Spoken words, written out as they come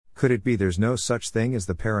Could it be there's no such thing as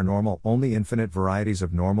the paranormal, only infinite varieties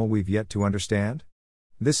of normal we've yet to understand?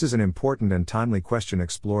 This is an important and timely question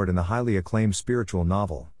explored in the highly acclaimed spiritual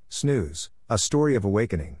novel, Snooze, A Story of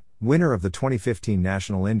Awakening, winner of the 2015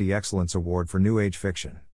 National Indie Excellence Award for New Age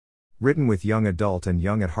Fiction. Written with young adult and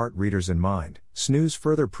young at heart readers in mind, Snooze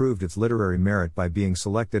further proved its literary merit by being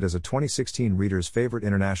selected as a 2016 Reader's Favorite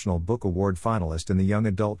International Book Award finalist in the Young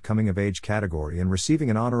Adult Coming of Age category and receiving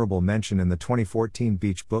an honorable mention in the 2014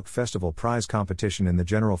 Beach Book Festival Prize competition in the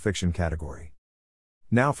General Fiction category.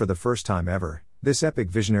 Now, for the first time ever, this epic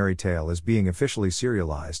visionary tale is being officially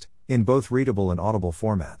serialized, in both readable and audible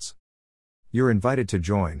formats. You're invited to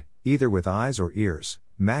join, either with eyes or ears,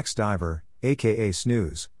 Max Diver, aka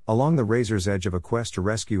Snooze, along the razor's edge of a quest to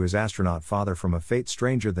rescue his astronaut father from a fate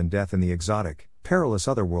stranger than death in the exotic, perilous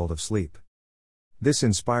otherworld of sleep. This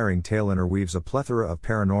inspiring tale interweaves a plethora of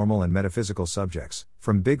paranormal and metaphysical subjects,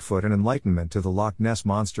 from Bigfoot and enlightenment to the Loch Ness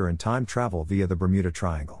Monster and time travel via the Bermuda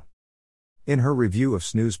Triangle. In her review of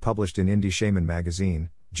Snooze published in Indie Shaman magazine,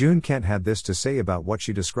 June Kent had this to say about what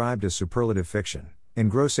she described as superlative fiction: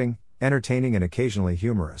 engrossing, entertaining and occasionally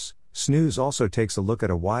humorous. Snooze also takes a look at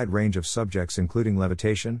a wide range of subjects including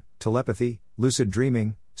levitation, telepathy, lucid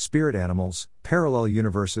dreaming, spirit animals, parallel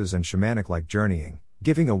universes and shamanic-like journeying,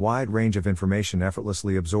 giving a wide range of information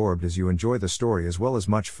effortlessly absorbed as you enjoy the story as well as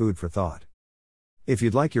much food for thought. If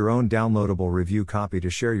you'd like your own downloadable review copy to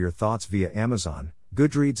share your thoughts via Amazon,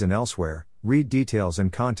 Goodreads and elsewhere, read details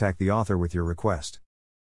and contact the author with your request.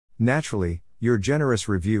 Naturally, your generous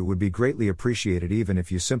review would be greatly appreciated even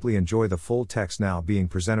if you simply enjoy the full text now being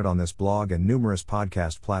presented on this blog and numerous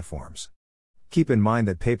podcast platforms. Keep in mind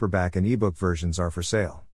that paperback and ebook versions are for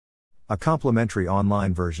sale. A complimentary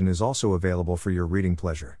online version is also available for your reading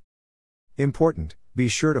pleasure. Important: be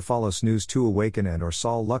sure to follow Snooze to Awaken and or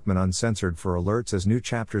Saul Luckman Uncensored for alerts as new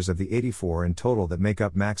chapters of the 84 in total that make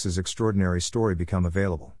up Max's extraordinary story become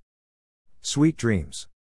available. Sweet Dreams.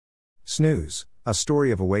 Snooze, A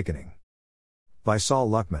Story of Awakening. By Saul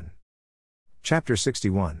Luckman. Chapter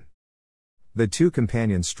 61. The two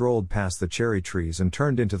companions strolled past the cherry trees and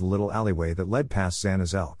turned into the little alleyway that led past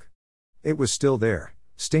Xana's elk. It was still there,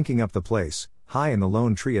 stinking up the place, high in the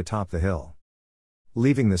lone tree atop the hill.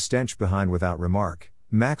 Leaving the stench behind without remark,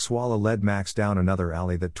 Max Walla led Max down another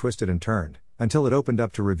alley that twisted and turned, until it opened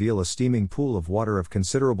up to reveal a steaming pool of water of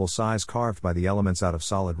considerable size carved by the elements out of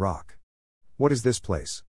solid rock. "What is this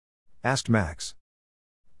place?" asked Max.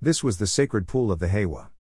 This was the sacred pool of the Hewa.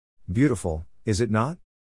 Beautiful, is it not?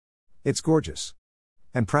 It's gorgeous.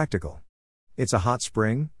 And practical. It's a hot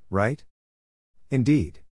spring, right?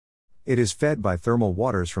 Indeed. It is fed by thermal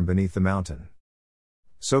waters from beneath the mountain.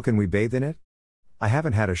 So can we bathe in it? I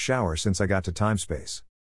haven't had a shower since I got to Timespace.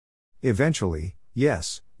 Eventually,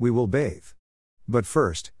 yes, we will bathe. But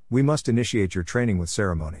first, we must initiate your training with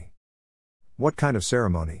ceremony. What kind of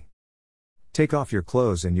ceremony? Take off your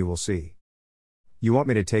clothes and you will see. You want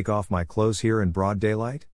me to take off my clothes here in broad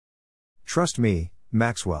daylight? Trust me,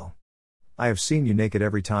 Maxwell. I have seen you naked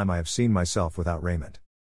every time I have seen myself without raiment.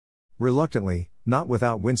 Reluctantly, not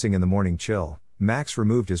without wincing in the morning chill, Max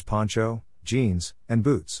removed his poncho, jeans, and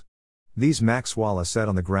boots. These Max Walla set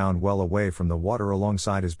on the ground well away from the water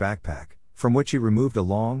alongside his backpack, from which he removed a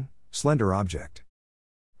long, slender object.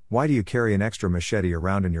 Why do you carry an extra machete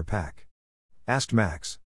around in your pack? Asked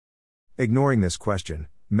Max. Ignoring this question,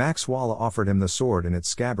 Max Walla offered him the sword in its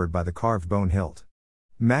scabbard by the carved bone hilt.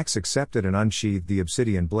 Max accepted and unsheathed the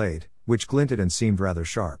obsidian blade, which glinted and seemed rather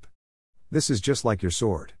sharp. This is just like your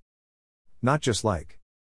sword. Not just like.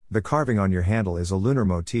 The carving on your handle is a lunar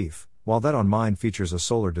motif, while that on mine features a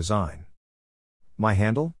solar design. My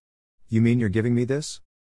handle? You mean you're giving me this?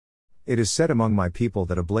 It is said among my people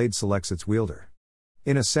that a blade selects its wielder.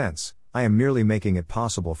 In a sense, I am merely making it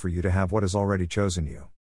possible for you to have what has already chosen you.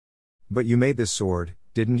 But you made this sword,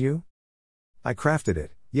 didn't you? I crafted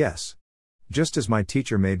it, yes. Just as my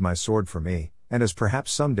teacher made my sword for me, and as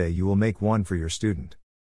perhaps someday you will make one for your student.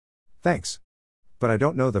 Thanks. But I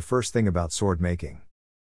don't know the first thing about sword making.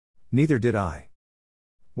 Neither did I.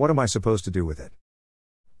 What am I supposed to do with it?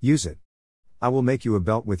 Use it. I will make you a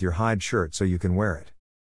belt with your hide shirt so you can wear it.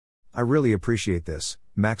 I really appreciate this,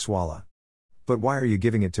 Max Walla. But why are you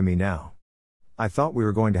giving it to me now? I thought we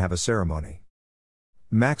were going to have a ceremony.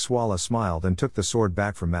 Max Walla smiled and took the sword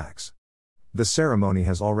back from Max. The ceremony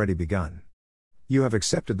has already begun. You have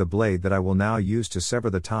accepted the blade that I will now use to sever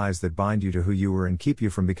the ties that bind you to who you were and keep you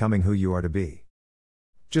from becoming who you are to be.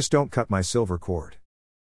 Just don't cut my silver cord.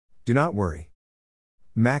 Do not worry.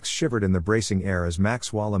 Max shivered in the bracing air as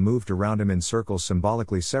Max Walla moved around him in circles,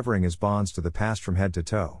 symbolically severing his bonds to the past from head to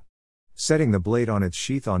toe. Setting the blade on its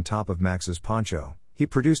sheath on top of Max's poncho, He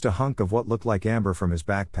produced a hunk of what looked like amber from his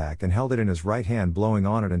backpack and held it in his right hand, blowing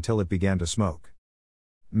on it until it began to smoke.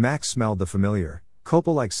 Max smelled the familiar,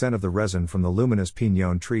 copal-like scent of the resin from the luminous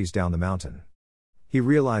piñón trees down the mountain. He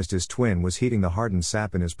realized his twin was heating the hardened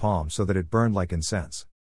sap in his palm so that it burned like incense.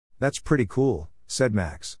 "That's pretty cool," said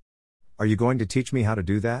Max. "Are you going to teach me how to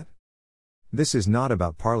do that?" "This is not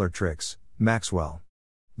about parlor tricks, Maxwell.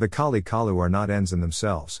 The Kali Kalu are not ends in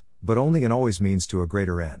themselves, but only and always means to a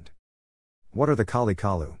greater end." "What are the Kali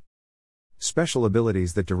Kalu?" "Special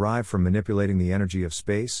abilities that derive from manipulating the energy of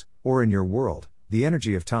space, or in your world, the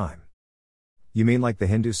energy of time." "You mean like the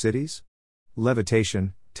Hindu cities?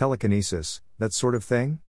 Levitation, telekinesis, that sort of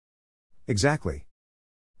thing?" "Exactly."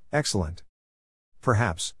 "Excellent.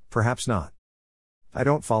 Perhaps, perhaps not. I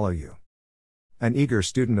don't follow you." An eager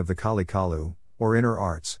student of the Kali Kalu, or inner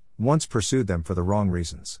arts, once pursued them for the wrong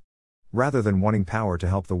reasons. Rather than wanting power to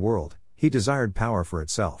help the world, he desired power for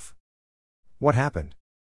itself. What happened?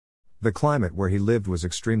 The climate where he lived was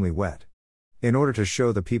extremely wet. In order to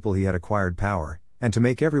show the people he had acquired power, and to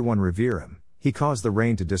make everyone revere him, he caused the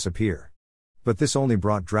rain to disappear. But this only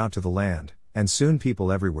brought drought to the land, and soon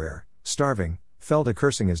people everywhere, starving, fell to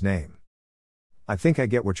cursing his name. "I think I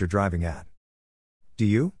get what you're driving at." "Do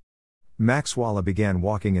you?" Maxwala began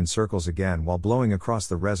walking in circles again while blowing across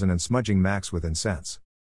the resin and smudging Max with incense.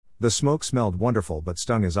 The smoke smelled wonderful but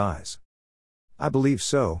stung his eyes. "I believe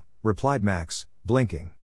so," replied Max,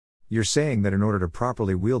 blinking. "You're saying that in order to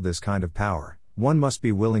properly wield this kind of power, one must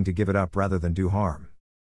be willing to give it up rather than do harm."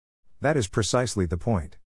 "That is precisely the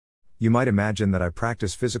point. You might imagine that I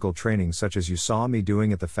practice physical training such as you saw me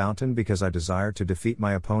doing at the fountain because I desire to defeat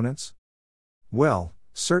my opponents? Well,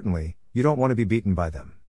 certainly, you don't want to be beaten by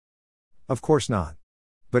them. Of course not.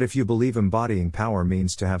 But if you believe embodying power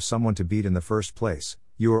means to have someone to beat in the first place,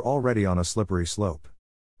 you are already on a slippery slope.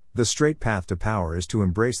 The straight path to power is to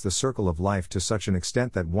embrace the circle of life to such an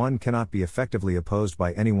extent that one cannot be effectively opposed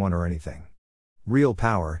by anyone or anything. Real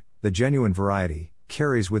power, the genuine variety,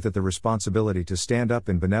 carries with it the responsibility to stand up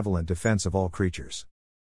in benevolent defense of all creatures."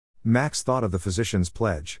 Max thought of the physician's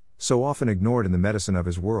pledge, so often ignored in the medicine of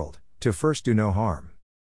his world, to first do no harm.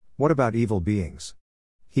 "What about evil beings?"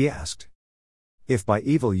 he asked. "If by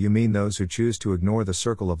evil you mean those who choose to ignore the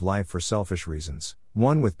circle of life for selfish reasons,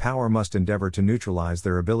 one with power must endeavor to neutralize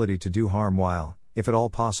their ability to do harm while, if at all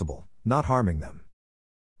possible, not harming them."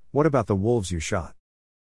 "What about the wolves you shot?"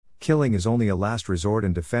 "Killing is only a last resort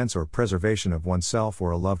in defense or preservation of oneself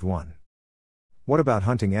or a loved one." "What about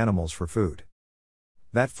hunting animals for food?"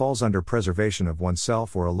 "That falls under preservation of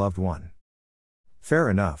oneself or a loved one." "Fair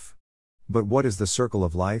enough. But what is the circle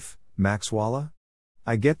of life, Maxwala?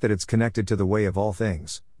 I get that it's connected to the way of all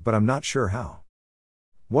things, but I'm not sure how."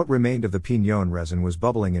 What remained of the piñón resin was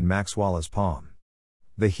bubbling in Maxwala's palm.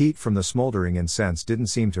 The heat from the smoldering incense didn't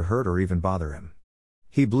seem to hurt or even bother him.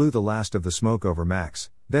 He blew the last of the smoke over Max,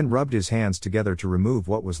 then rubbed his hands together to remove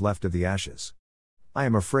what was left of the ashes. "I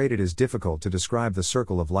am afraid it is difficult to describe the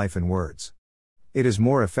circle of life in words. It is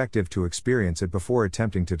more effective to experience it before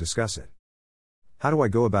attempting to discuss it." "How do I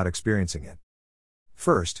go about experiencing it?"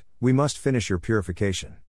 "First, we must finish your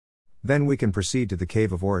purification. Then we can proceed to the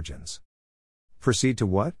Cave of Origins." "Proceed to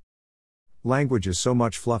what?" Language is so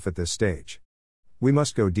much fluff at this stage. "We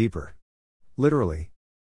must go deeper. Literally."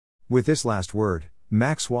 With this last word,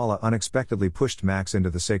 Maxwala unexpectedly pushed Max into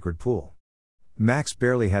the sacred pool. Max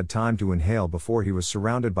barely had time to inhale before he was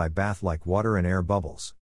surrounded by bath-like water and air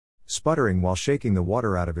bubbles. Sputtering while shaking the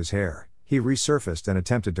water out of his hair, he resurfaced and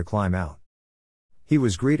attempted to climb out. He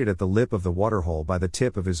was greeted at the lip of the waterhole by the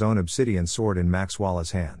tip of his own obsidian sword in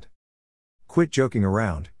Maxwala's hand. "Quit joking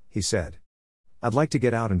around," he said. "I'd like to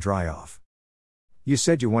get out and dry off." "You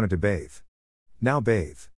said you wanted to bathe. Now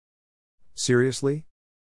bathe." "Seriously?"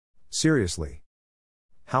 "Seriously.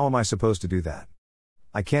 How am I supposed to do that?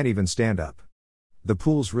 I can't even stand up. The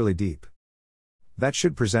pool's really deep." "That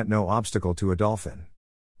should present no obstacle to a dolphin.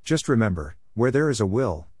 Just remember, where there is a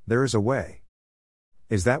will, there is a way."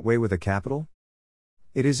 "Is that way with a capital?"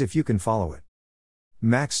 "It is if you can follow it."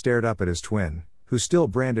 Max stared up at his twin, who still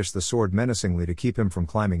brandished the sword menacingly to keep him from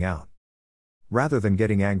climbing out. Rather than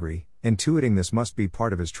getting angry, intuiting this must be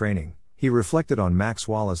part of his training, he reflected on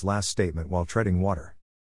Maxwala's last statement while treading water.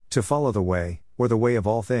 To follow the way, or the way of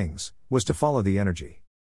all things, was to follow the energy.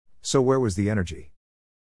 So where was the energy?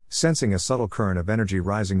 Sensing a subtle current of energy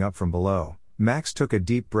rising up from below, Max took a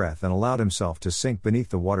deep breath and allowed himself to sink beneath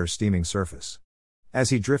the water's steaming surface. As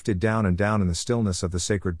he drifted down and down in the stillness of the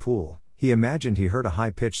sacred pool, he imagined he heard a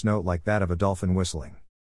high-pitched note like that of a dolphin whistling.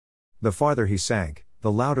 The farther he sank,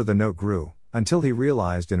 the louder the note grew, until he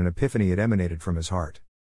realized in an epiphany it emanated from his heart.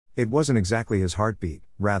 It wasn't exactly his heartbeat,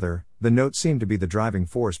 rather, the note seemed to be the driving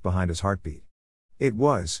force behind his heartbeat. It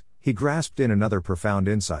was, he grasped in another profound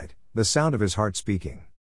insight, the sound of his heart speaking.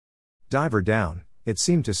 Diver down, it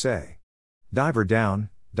seemed to say. Diver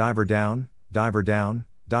down, diver down, diver down,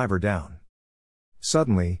 diver down.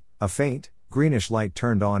 Suddenly, a faint, greenish light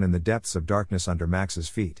turned on in the depths of darkness under Max's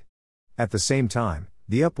feet. At the same time,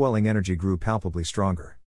 the upwelling energy grew palpably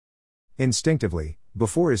stronger. Instinctively,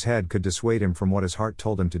 before his head could dissuade him from what his heart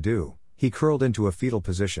told him to do, he curled into a fetal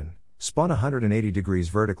position, spun 180 degrees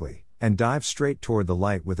vertically, and dived straight toward the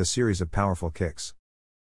light with a series of powerful kicks.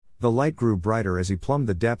 The light grew brighter as he plumbed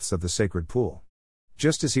the depths of the sacred pool.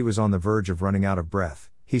 Just as he was on the verge of running out of breath,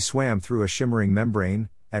 he swam through a shimmering membrane,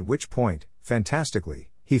 at which point, fantastically,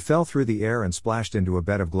 he fell through the air and splashed into a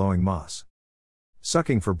bed of glowing moss.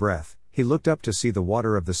 Sucking for breath, he looked up to see the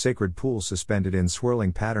water of the sacred pool suspended in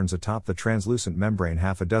swirling patterns atop the translucent membrane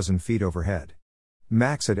half a dozen feet overhead.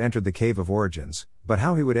 Max had entered the Cave of Origins, but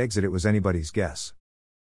how he would exit it was anybody's guess.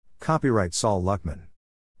 Copyright Saul Luckman.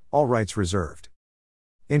 All rights reserved.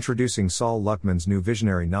 Introducing Saul Luckman's new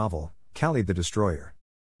visionary novel, Kali the Destroyer.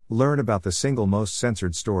 Learn about the single most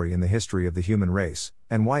censored story in the history of the human race,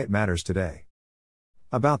 and why it matters today.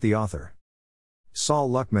 About the author. Saul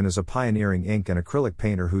Luckman is a pioneering ink and acrylic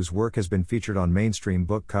painter whose work has been featured on mainstream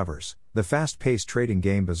book covers, the fast-paced trading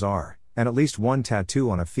game Bazaar, and at least one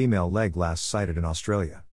tattoo on a female leg last sighted in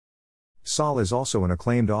Australia. Saul is also an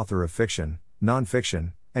acclaimed author of fiction,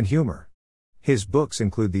 non-fiction, and humor. His books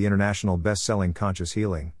include the international best-selling Conscious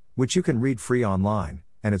Healing, which you can read free online,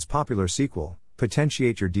 and its popular sequel,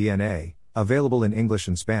 Potentiate Your DNA, available in English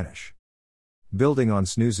and Spanish. Building on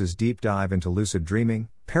Snooze's deep dive into lucid dreaming,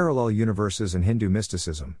 parallel universes and Hindu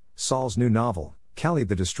mysticism, Saul's new novel, Kali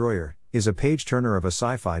the Destroyer, is a page-turner of a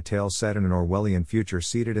sci-fi tale set in an Orwellian future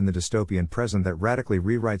seated in the dystopian present that radically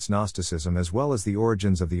rewrites Gnosticism as well as the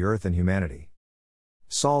origins of the earth and humanity.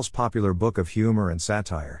 Saul's popular book of humor and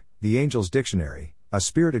satire, The Angel's Dictionary, a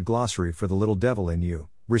spirited glossary for the little devil in you,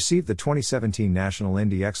 received the 2017 National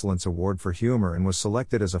Indie Excellence Award for Humor and was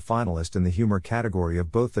selected as a finalist in the humor category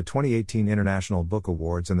of both the 2018 International Book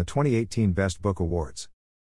Awards and the 2018 Best Book Awards.